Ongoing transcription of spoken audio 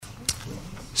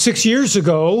6 years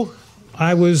ago,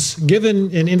 I was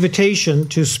given an invitation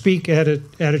to speak at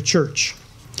a church.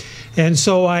 And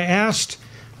so I asked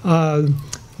the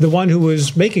one who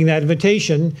was making that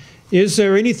invitation, is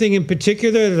there anything in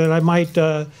particular that I might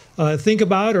think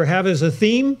about or have as a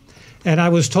theme? And I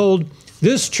was told,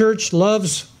 this church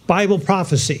loves Bible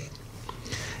prophecy.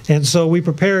 And so we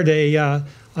prepared a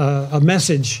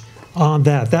message on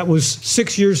that. That was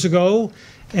 6 years ago.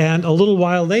 And a little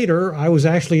while later, I was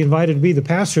actually invited to be the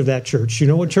pastor of that church. You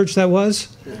know what church that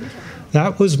was?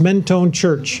 That was Mentone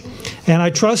Church. And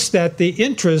I trust that the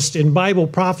interest in Bible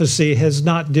prophecy has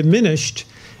not diminished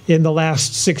in the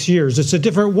last 6 years. It's a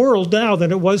different world now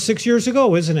than it was 6 years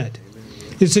ago, isn't it?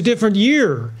 It's a different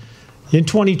year in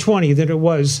 2020 than it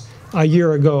was a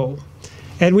year ago.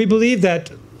 And we believe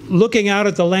that looking out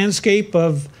at the landscape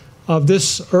of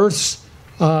this earth's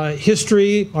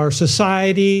history, our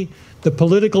society, the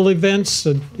political events,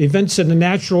 the events in the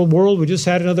natural world, we just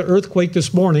had another earthquake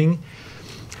this morning,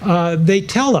 they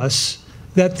tell us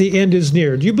that the end is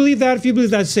near. Do you believe that? If you believe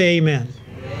that, say amen.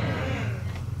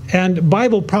 And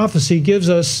Bible prophecy gives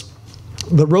us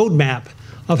the roadmap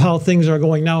of how things are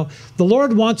going. Now, the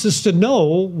Lord wants us to know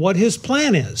what His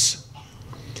plan is.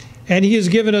 And He has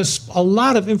given us a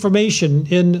lot of information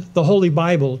in the Holy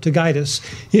Bible to guide us.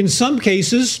 In some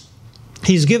cases,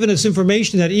 He's given us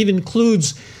information that even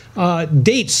includes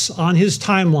dates on His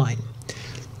timeline.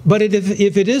 But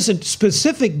if it isn't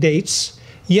specific dates,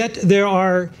 yet there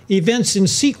are events in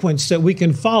sequence that we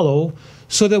can follow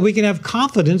so that we can have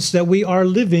confidence that we are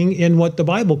living in what the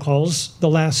Bible calls the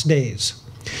last days.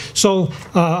 So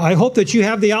I hope that you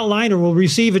have the outline or will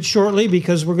receive it shortly,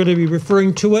 because we're going to be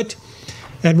referring to it.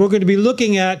 And we're going to be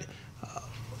looking at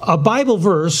a Bible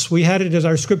verse. We had it as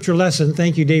our scripture lesson.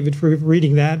 Thank you, David, for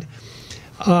reading that.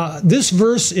 This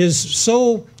verse is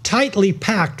so tightly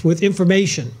packed with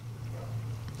information.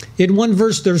 In one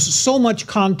verse, there's so much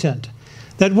content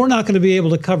that we're not going to be able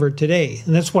to cover today.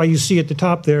 And that's why you see at the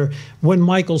top there, When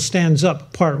Michael Stands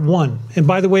Up, Part 1. And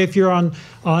by the way, if you're on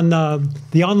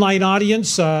the online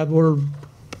audience, we're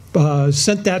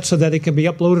sent that so that it can be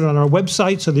uploaded on our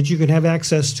website so that you can have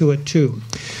access to it too.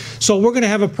 So we're going to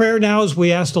have a prayer now as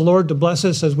we ask the Lord to bless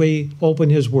us as we open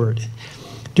His Word.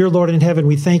 Dear Lord in heaven,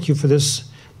 we thank You for this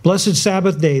blessed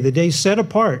Sabbath day, the day set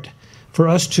apart for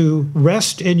us to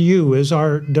rest in You as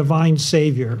our divine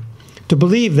Savior, to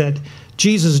believe that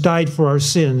Jesus died for our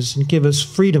sins and give us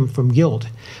freedom from guilt,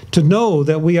 to know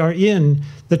that we are in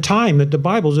the time that the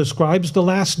Bible describes the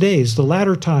last days, the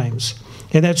latter times,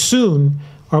 and that soon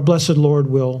our blessed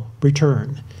Lord will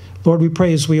return. Lord, we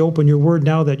pray as we open Your Word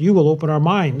now that You will open our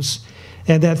minds,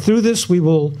 and that through this we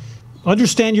will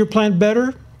understand Your plan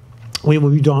better, we will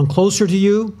be drawn closer to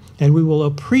You, and we will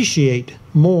appreciate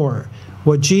more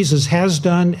what Jesus has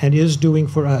done and is doing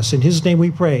for us. In His name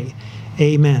we pray,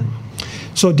 amen.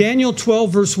 So Daniel 12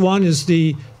 verse 1 is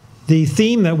the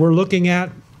theme that we're looking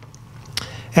at.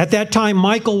 At that time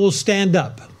Michael will stand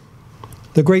up,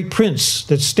 the great prince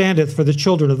that standeth for the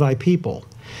children of Thy people.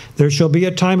 There shall be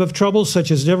a time of trouble such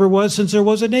as never was since there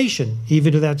was a nation,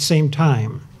 even to that same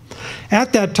time.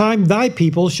 At that time Thy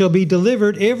people shall be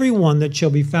delivered, every one that shall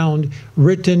be found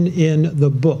written in the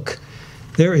book.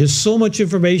 There is so much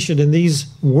information in these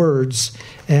words,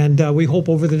 and we hope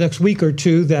over the next week or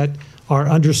two that our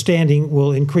understanding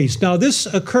will increase. Now, this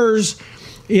occurs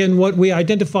in what we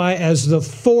identify as the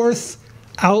fourth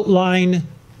outline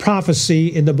prophecy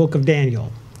in the book of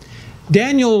Daniel.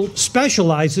 Daniel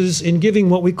specializes in giving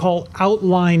what we call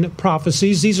outline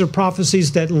prophecies. These are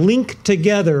prophecies that link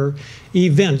together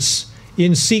events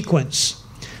in sequence.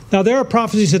 Now, there are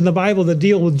prophecies in the Bible that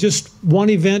deal with just one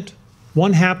event,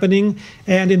 one happening,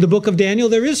 and in the book of Daniel,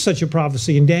 there is such a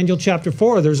prophecy. In Daniel chapter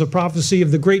 4, there's a prophecy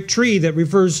of the great tree that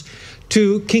refers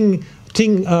to King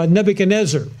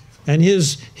Nebuchadnezzar and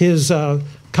his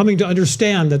coming to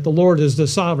understand that the Lord is the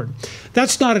sovereign.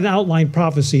 That's not an outline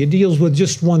prophecy. It deals with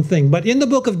just one thing. But in the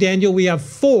book of Daniel, we have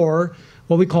four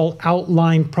what we call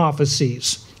outline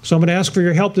prophecies. So I'm going to ask for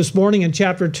your help this morning. In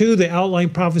chapter 2, the outline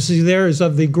prophecy there is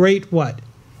of the great what?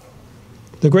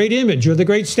 The great image or the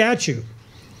great statue,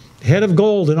 head of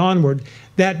gold and onward,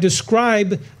 that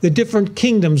describe the different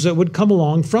kingdoms that would come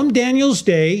along from Daniel's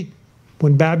day,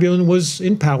 when Babylon was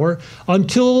in power,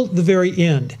 until the very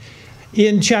end.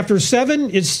 In chapter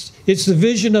 7, it's the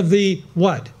vision of the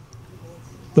what?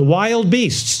 The wild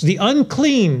beasts, the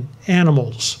unclean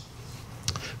animals.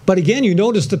 But again, you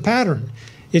notice the pattern.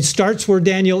 It starts where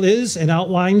Daniel is and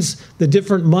outlines the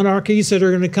different monarchies that are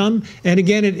going to come. And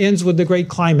again, it ends with the great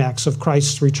climax of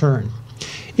Christ's return.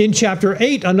 In chapter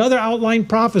 8, another outline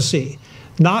prophecy.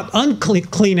 Not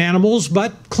unclean animals,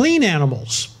 but clean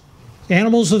animals.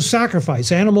 animals of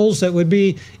sacrifice, animals that would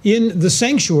be in the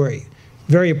sanctuary.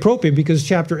 Very appropriate because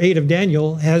chapter 8 of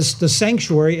Daniel has the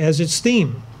sanctuary as its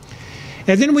theme.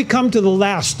 And then we come to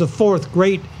the fourth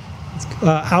great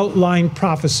outline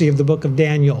prophecy of the book of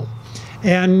Daniel.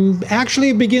 And actually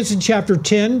it begins in chapter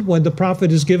 10 when the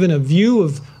prophet is given a view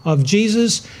of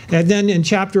Jesus. And then in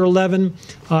chapter 11,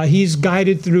 he's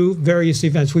guided through various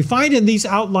events. We find in these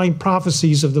outline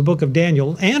prophecies of the book of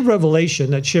Daniel and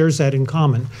Revelation that shares that in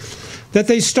common, that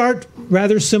they start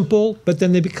rather simple, but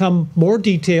then they become more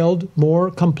detailed,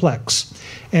 more complex.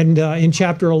 And in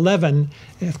chapter 11,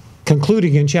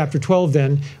 concluding in chapter 12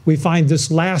 then, we find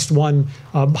this last one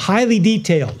highly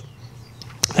detailed.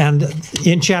 And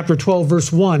in chapter 12,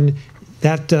 verse 1,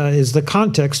 that is the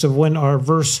context of when our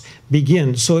verse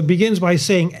begins. So it begins by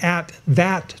saying, at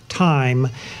that time,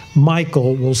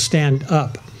 Michael will stand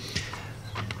up.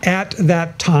 At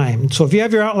that time. So if you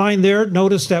have your outline there,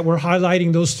 notice that we're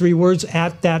highlighting those three words,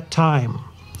 at that time.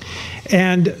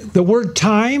 And the word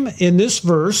time in this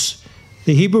verse,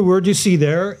 the Hebrew word you see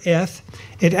there, eth,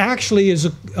 it actually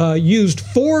is used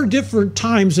 4 different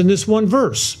times in this one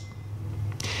verse.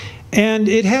 And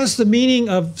it has the meaning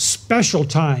of special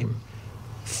time,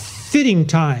 fitting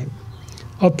time,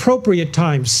 appropriate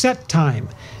time, set time.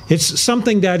 It's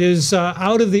something that is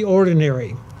out of the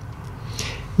ordinary.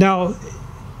 Now,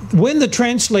 when the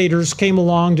translators came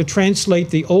along to translate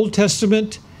the Old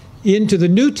Testament into the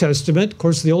New Testament, of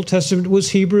course the Old Testament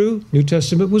was Hebrew, New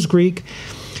Testament was Greek,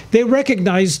 they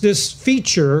recognized this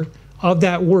feature of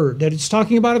that word, that it's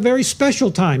talking about a very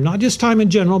special time, not just time in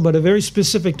general, but a very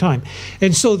specific time.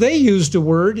 And so they used a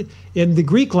word in the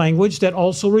Greek language that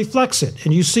also reflects it.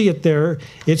 And you see it there.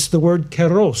 It's the word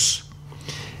kairos.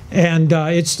 And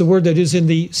it's the word that is in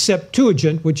the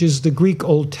Septuagint, which is the Greek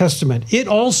Old Testament. It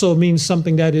also means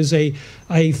something that is a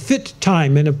fit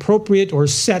time, an appropriate or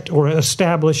set or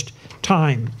established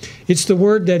time. It's the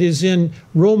word that is in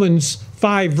Romans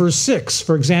 5, verse 6,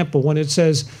 for example, when it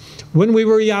says, when we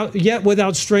were yet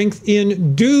without strength,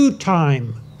 in due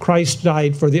time, Christ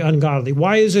died for the ungodly.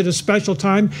 Why is it a special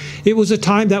time? It was a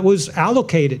time that was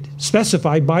allocated,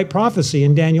 specified by prophecy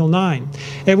in Daniel 9.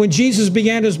 And when Jesus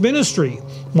began his ministry,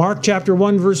 Mark chapter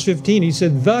 1, verse 15, he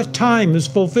said, the time is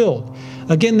fulfilled.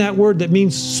 Again, that word that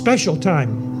means special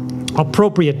time,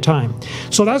 appropriate time.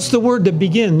 So that's the word that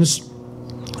begins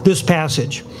this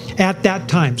passage, at that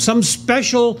time. Some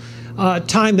special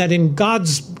time that in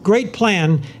God's great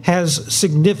plan has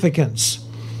significance.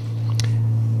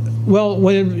 Well,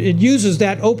 when it uses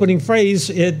that opening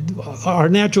phrase, our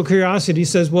natural curiosity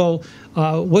says, well,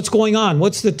 what's going on?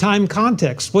 What's the time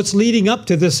context? What's leading up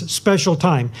to this special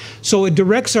time? So it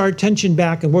directs our attention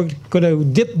back, and we're going to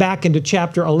dip back into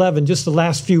chapter 11, just the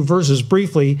last few verses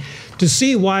briefly, to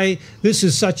see why this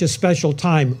is such a special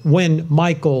time when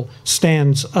Michael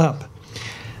stands up.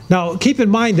 Now, keep in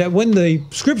mind that when the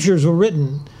scriptures were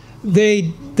written,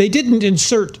 they didn't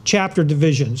insert chapter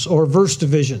divisions or verse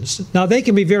divisions. Now, they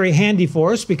can be very handy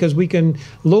for us because we can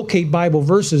locate Bible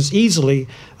verses easily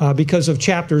because of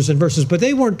chapters and verses, but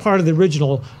they weren't part of the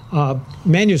original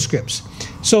manuscripts.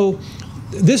 So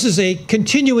this is a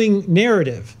continuing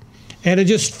narrative, and it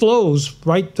just flows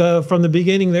right from the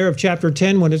beginning there of chapter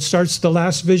 10 when it starts the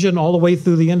last vision all the way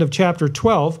through the end of chapter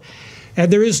 12.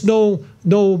 And there is no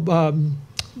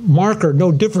marker,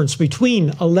 no difference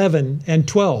between 11 and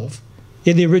 12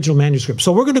 in the original manuscript.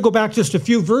 So we're going to go back just a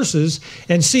few verses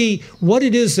and see what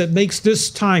it is that makes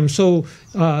this time so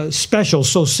special,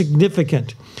 so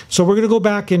significant. So we're going to go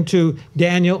back into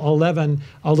Daniel 11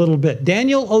 a little bit.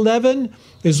 Daniel 11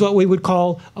 is what we would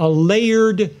call a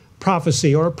layered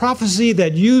prophecy, or a prophecy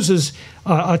that uses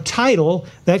a title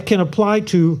that can apply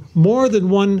to more than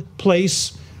one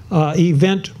place,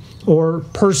 event, or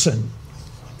person.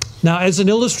 Now, as an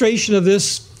illustration of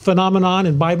this phenomenon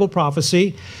in Bible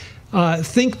prophecy,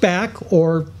 think back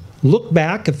or look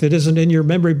back, if it isn't in your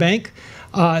memory bank,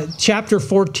 chapter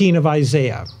 14 of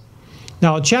Isaiah.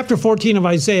 Now, chapter 14 of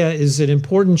Isaiah is an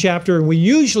important chapter, and we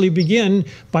usually begin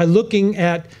by looking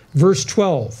at verse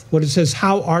 12, when it says,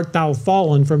 "How art thou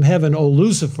fallen from heaven, O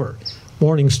Lucifer,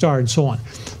 morning star," and so on.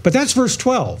 But that's verse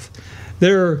 12.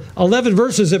 There are 11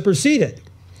 verses that precede it.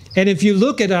 And if you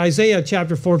look at Isaiah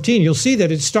chapter 14, you'll see that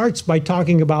it starts by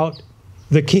talking about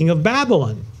the king of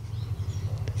Babylon.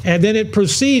 And then it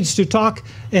proceeds to talk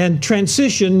and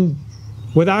transition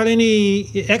without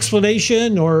any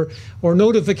explanation or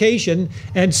notification.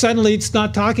 And suddenly it's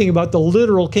not talking about the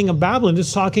literal king of Babylon,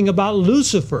 it's talking about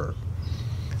Lucifer.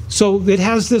 So it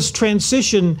has this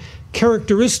transition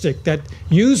characteristic that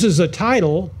uses a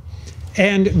title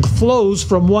and flows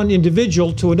from one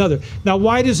individual to another. Now,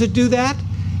 why does it do that?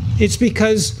 It's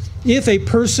because if a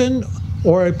person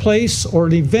or a place or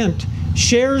an event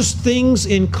shares things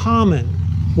in common,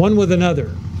 one with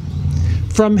another.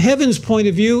 From heaven's point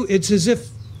of view, it's as if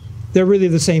they're really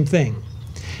the same thing.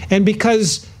 And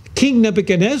because King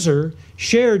Nebuchadnezzar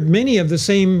shared many of the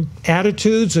same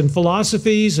attitudes and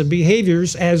philosophies and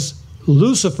behaviors as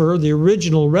Lucifer, the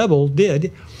original rebel,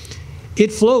 did,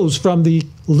 it flows from the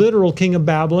literal king of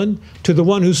Babylon to the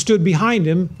one who stood behind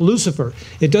him, Lucifer.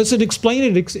 It doesn't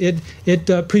explain it.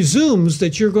 It presumes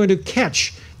that you're going to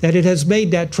catch that it has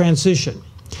made that transition.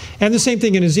 And the same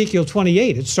thing in Ezekiel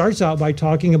 28. It starts out by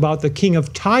talking about the king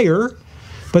of Tyre,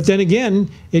 but then again,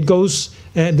 it goes,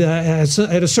 and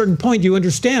at a certain point, you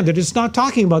understand that it's not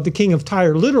talking about the king of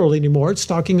Tyre literally anymore. It's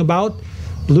talking about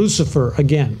Lucifer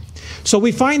again. So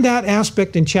we find that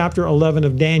aspect in chapter 11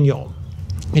 of Daniel.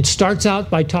 It starts out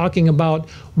by talking about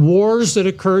wars that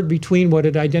occurred between what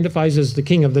it identifies as the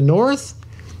king of the north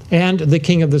and the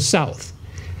king of the south.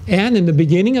 And in the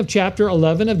beginning of chapter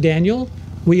 11 of Daniel,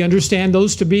 we understand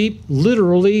those to be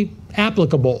literally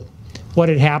applicable. What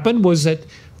had happened was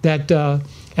that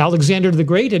Alexander the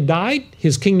Great had died,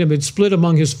 his kingdom had split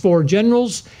among his 4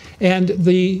 generals, and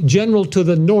the general to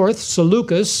the north,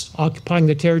 Seleucus, occupying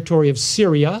the territory of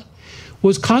Syria,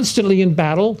 was constantly in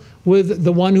battle with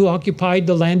the one who occupied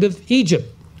the land of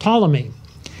Egypt, Ptolemy.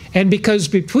 And because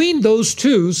between those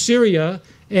two, Syria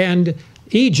and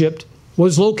Egypt,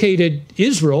 was located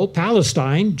Israel,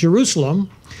 Palestine,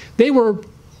 Jerusalem, they were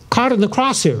caught in the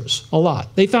crosshairs a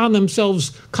lot. They found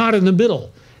themselves caught in the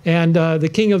middle. And the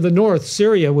king of the north,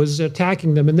 Syria, was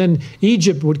attacking them. And then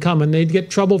Egypt would come and they'd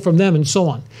get trouble from them and so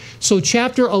on. So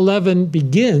chapter 11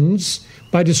 begins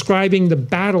by describing the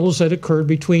battles that occurred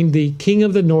between the king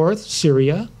of the north,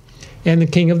 Syria, and the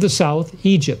king of the south,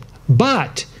 Egypt.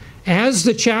 But as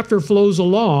the chapter flows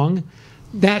along,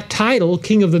 that title,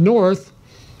 King of the North,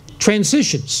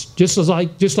 transitions. Just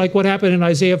like what happened in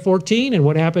Isaiah 14 and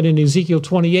what happened in Ezekiel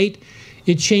 28,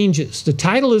 it changes. The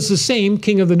title is the same,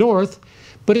 King of the North,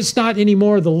 but it's not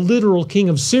anymore the literal king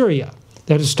of Syria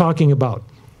that it's talking about.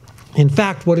 In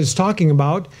fact, what it's talking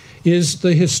about is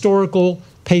the historical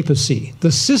papacy,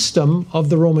 the system of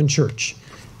the Roman Church.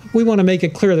 We want to make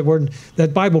it clear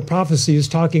that Bible prophecy is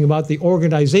talking about the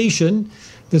organization,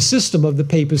 the system of the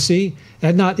papacy,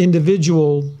 and not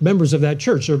individual members of that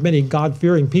church. There are many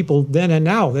God-fearing people then and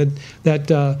now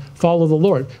that follow the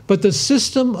Lord. But the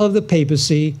system of the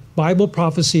papacy, Bible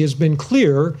prophecy has been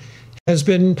clear, has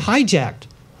been hijacked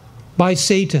by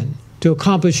Satan to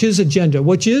accomplish his agenda,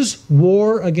 which is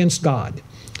war against God.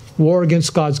 War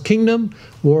against God's kingdom,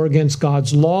 war against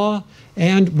God's law,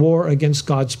 and war against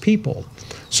God's people.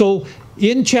 So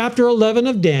in chapter 11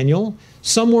 of Daniel,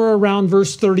 somewhere around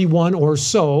verse 31 or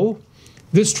so,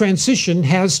 this transition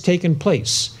has taken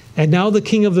place. And now the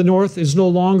king of the north is no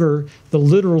longer the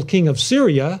literal king of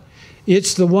Syria.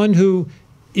 It's the one who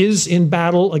is in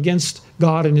battle against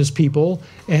God and his people,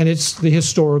 and it's the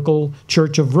historical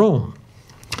Church of Rome.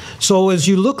 So as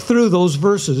you look through those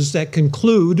verses that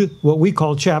conclude what we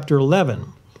call chapter 11,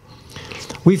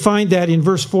 we find that in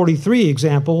verse 43,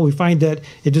 example, we find that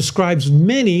it describes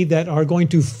many that are going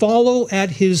to follow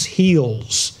at his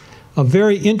heels. A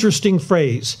very interesting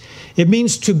phrase. It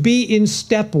means to be in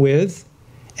step with,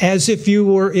 as if you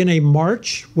were in a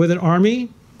march with an army,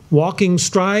 walking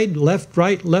stride, left,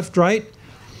 right, left, right.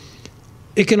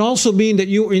 It can also mean that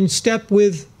you are in step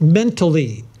with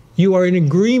mentally. You are in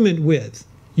agreement with.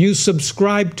 You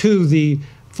subscribe to the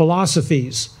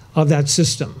philosophies of that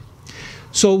system.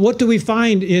 So what do we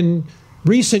find in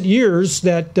recent years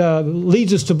that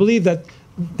leads us to believe that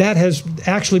that has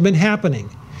actually been happening?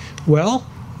 Well,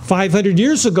 500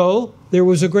 years ago, there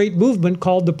was a great movement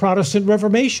called the Protestant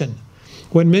Reformation,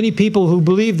 when many people who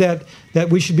believed that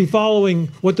we should be following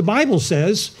what the Bible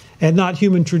says and not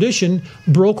human tradition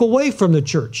broke away from the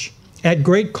church at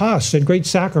great cost, at great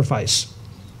sacrifice.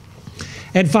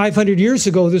 And 500 years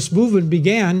ago, this movement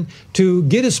began to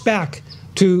get us back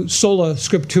to sola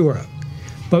scriptura.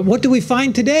 But what do we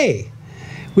find today?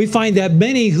 We find that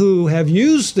many who have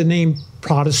used the name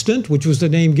Protestant, which was the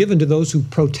name given to those who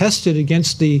protested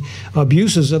against the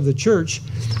abuses of the church,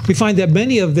 we find that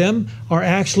many of them are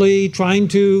actually trying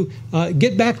to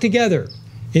get back together.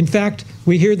 In fact,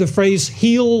 we hear the phrase,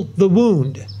 heal the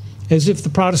wound, as if the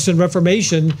Protestant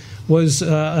Reformation was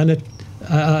an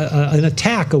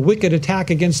attack, a wicked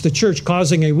attack against the church,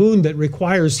 causing a wound that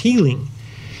requires healing.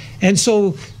 And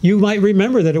so you might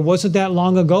remember that it wasn't that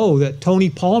long ago that Tony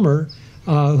Palmer,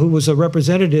 who was a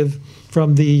representative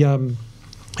from the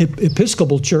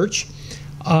Episcopal Church,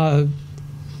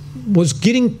 was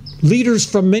getting leaders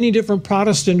from many different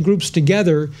Protestant groups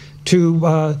together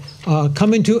to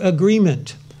come into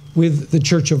agreement with the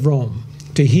Church of Rome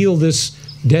to heal this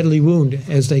deadly wound,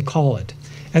 as they call it.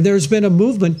 And there's been a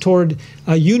movement toward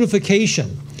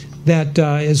unification that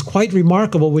is quite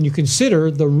remarkable when you consider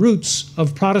the roots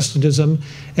of Protestantism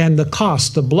and the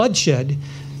cost, the bloodshed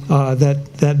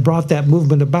that brought that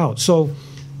movement about. So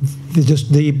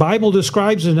the Bible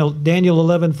describes in Daniel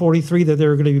 11:43 that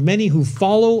there are going to be many who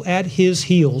follow at his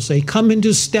heels. They come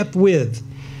into step with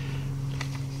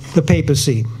the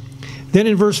papacy. Then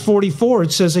in verse 44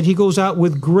 it says that he goes out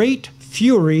with great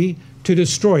fury to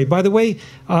destroy. By the way,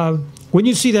 when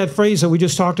you see that phrase that we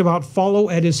just talked about, follow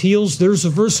at his heels, there's a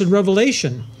verse in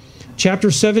Revelation,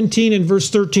 chapter 17 and verse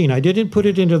 13. I didn't put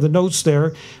it into the notes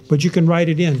there, but you can write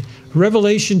it in.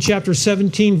 Revelation chapter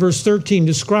 17, verse 13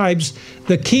 describes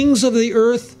the kings of the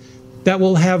earth that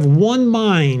will have one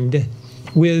mind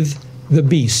with the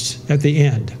beast at the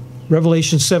end.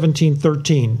 Revelation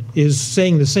 17:13 is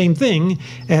saying the same thing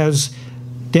as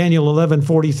Daniel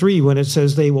 11:43 when it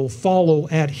says they will follow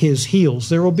at his heels.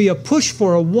 There will be a push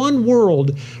for a one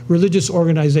world religious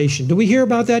organization. Do we hear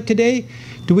about that today?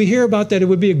 Do we hear about that? It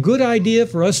would be a good idea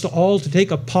for us to all to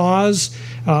take a pause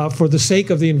for the sake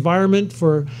of the environment,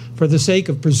 for the sake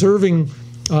of preserving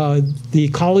the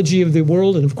ecology of the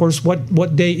world. And of course,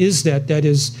 what day is that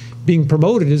is being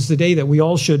promoted is the day that we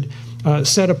all should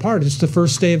set apart. It's the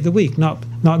first day of the week, not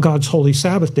God's holy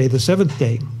Sabbath day, the seventh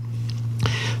day.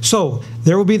 So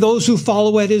there will be those who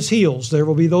follow at his heels. There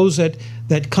will be those that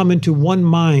come into one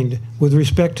mind with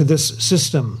respect to this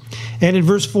system. And in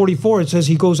verse 44, it says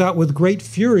he goes out with great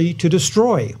fury to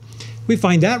destroy. We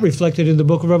find that reflected in the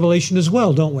book of Revelation as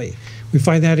well, don't we? We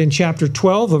find that in chapter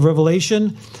 12 of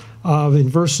Revelation, in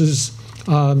verses,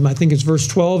 I think it's verse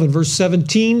 12 and verse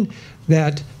 17,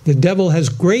 that the devil has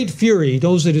great fury. He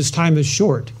knows that his time is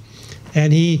short.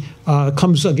 And he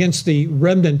comes against the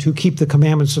remnant who keep the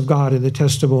commandments of God and the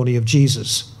testimony of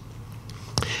Jesus.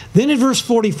 Then in verse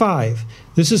 45,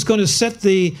 this is going to set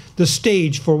the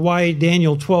stage for why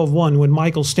Daniel 12:1, when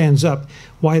Michael stands up,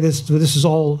 why this is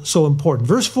all so important.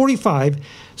 Verse 45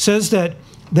 says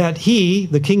that he,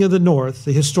 the king of the north,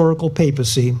 the historical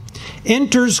papacy,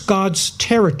 enters God's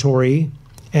territory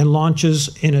and launches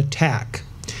an attack.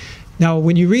 Now,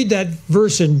 when you read that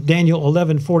verse in Daniel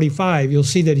 11:45, you'll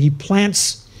see that he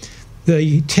plants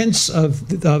the tents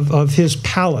of his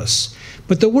palace.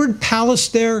 But the word palace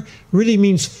there really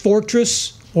means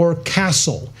fortress or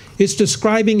castle. It's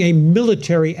describing a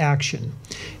military action.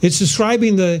 It's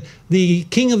describing the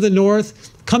king of the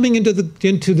north coming into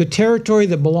the territory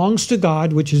that belongs to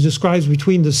God, which is described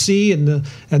between the sea and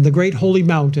the great holy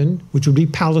mountain, which would be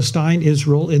Palestine,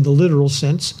 Israel, in the literal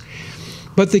sense.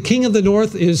 But the king of the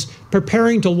north is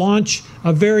preparing to launch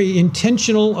a very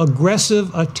intentional, aggressive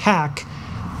attack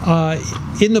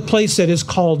in the place that is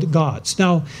called God's.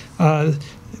 Now,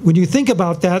 when you think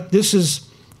about that, this is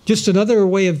just another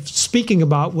way of speaking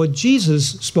about what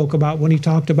Jesus spoke about when he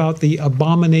talked about the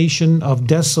abomination of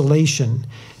desolation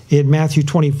in Matthew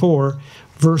 24,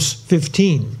 verse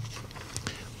 15.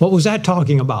 What was that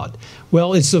talking about?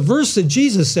 Well, it's the verse that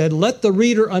Jesus said, let the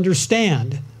reader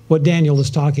understand what Daniel is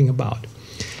talking about.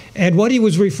 And what he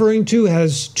was referring to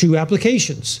has two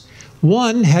applications.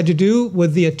 One had to do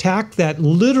with the attack that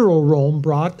literal Rome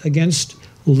brought against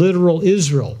literal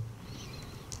Israel.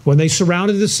 When they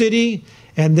surrounded the city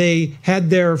and they had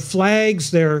their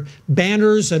flags, their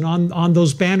banners, and on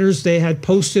those banners they had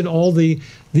posted all the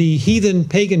heathen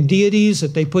pagan deities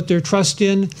that they put their trust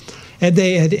in. And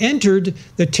they had entered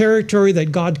the territory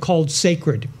that God called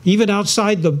sacred. Even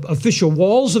outside the official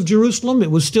walls of Jerusalem,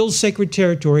 it was still sacred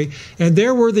territory. And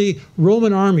there were the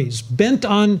Roman armies bent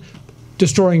on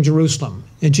destroying Jerusalem.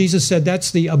 And Jesus said that's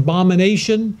the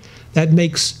abomination that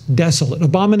makes desolate.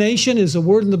 Abomination is a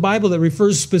word in the Bible that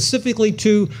refers specifically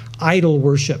to idol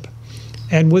worship.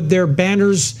 And with their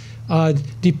banners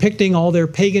depicting all their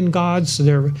pagan gods,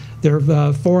 their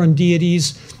foreign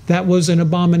deities, that was an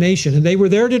abomination. And they were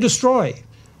there to destroy.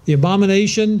 The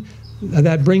abomination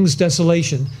that brings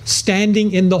desolation,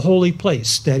 standing in the holy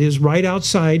place, that is right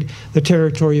outside the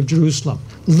territory of Jerusalem.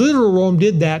 Literal Rome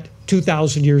did that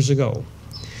 2,000 years ago.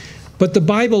 But the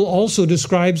Bible also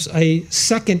describes a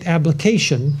second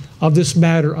application of this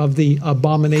matter of the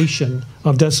abomination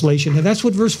of desolation. And that's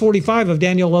what verse 45 of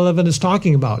Daniel 11 is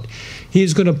talking about. He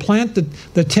is going to plant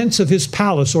the tents of his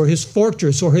palace or his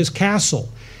fortress or his castle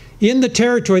in the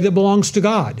territory that belongs to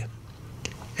God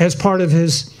as part of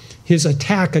his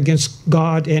attack against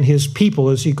God and his people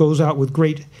as he goes out with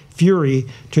great fury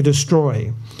to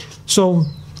destroy. So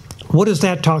what is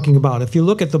that talking about? If you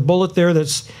look at the bullet there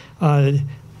that's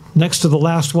next to the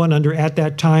last one under at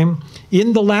that time,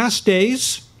 in the last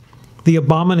days, the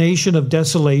abomination of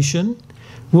desolation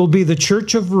will be the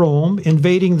Church of Rome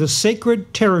invading the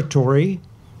sacred territory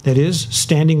that is,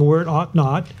 standing where it ought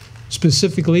not,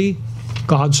 specifically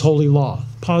God's holy law.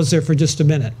 Pause there for just a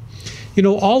minute. You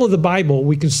know, all of the Bible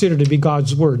we consider to be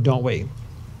God's word, don't we?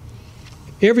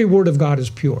 Every word of God is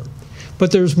pure.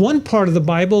 But there's one part of the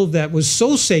Bible that was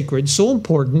so sacred, so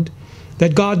important,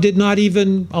 that God did not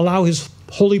even allow his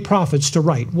holy prophets to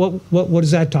write. What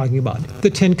is that talking about? The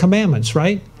Ten Commandments,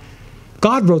 right?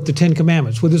 God wrote the Ten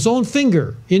Commandments with his own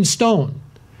finger in stone.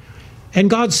 And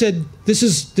God said, this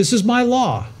is my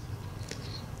law.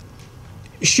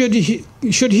 Should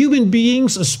human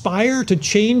beings aspire to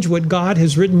change what God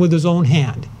has written with his own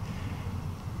hand?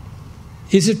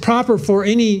 Is it proper for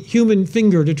any human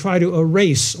finger to try to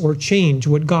erase or change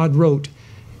what God wrote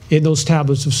in those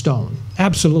tablets of stone?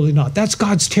 Absolutely not. That's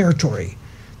God's territory.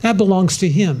 That belongs to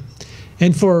him.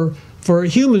 And for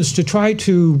humans to try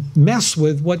to mess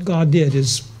with what God did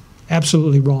is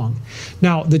absolutely wrong.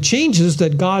 Now, the changes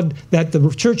that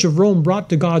the Church of Rome brought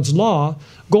to God's law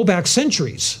go back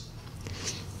centuries.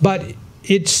 But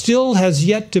it still has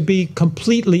yet to be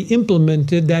completely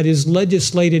implemented, that is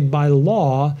legislated by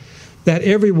law, that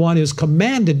everyone is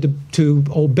commanded to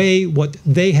obey what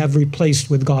they have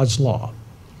replaced with God's law.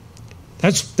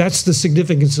 That's the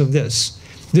significance of this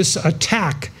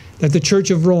attack that the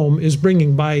Church of Rome is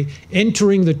bringing by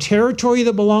entering the territory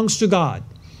that belongs to God,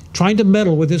 trying to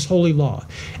meddle with his holy law,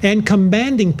 and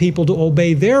commanding people to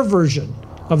obey their version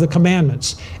of the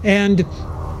commandments, and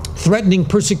threatening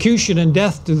persecution and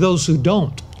death to those who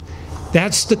don't.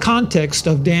 That's the context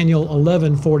of Daniel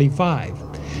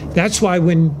 11:45. That's why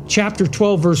when chapter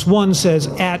 12, verse 1 says,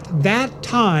 "At that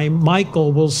time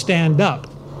Michael will stand up,"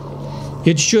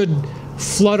 it should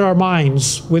flood our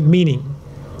minds with meaning.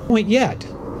 Point yet.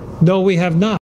 No, we have not.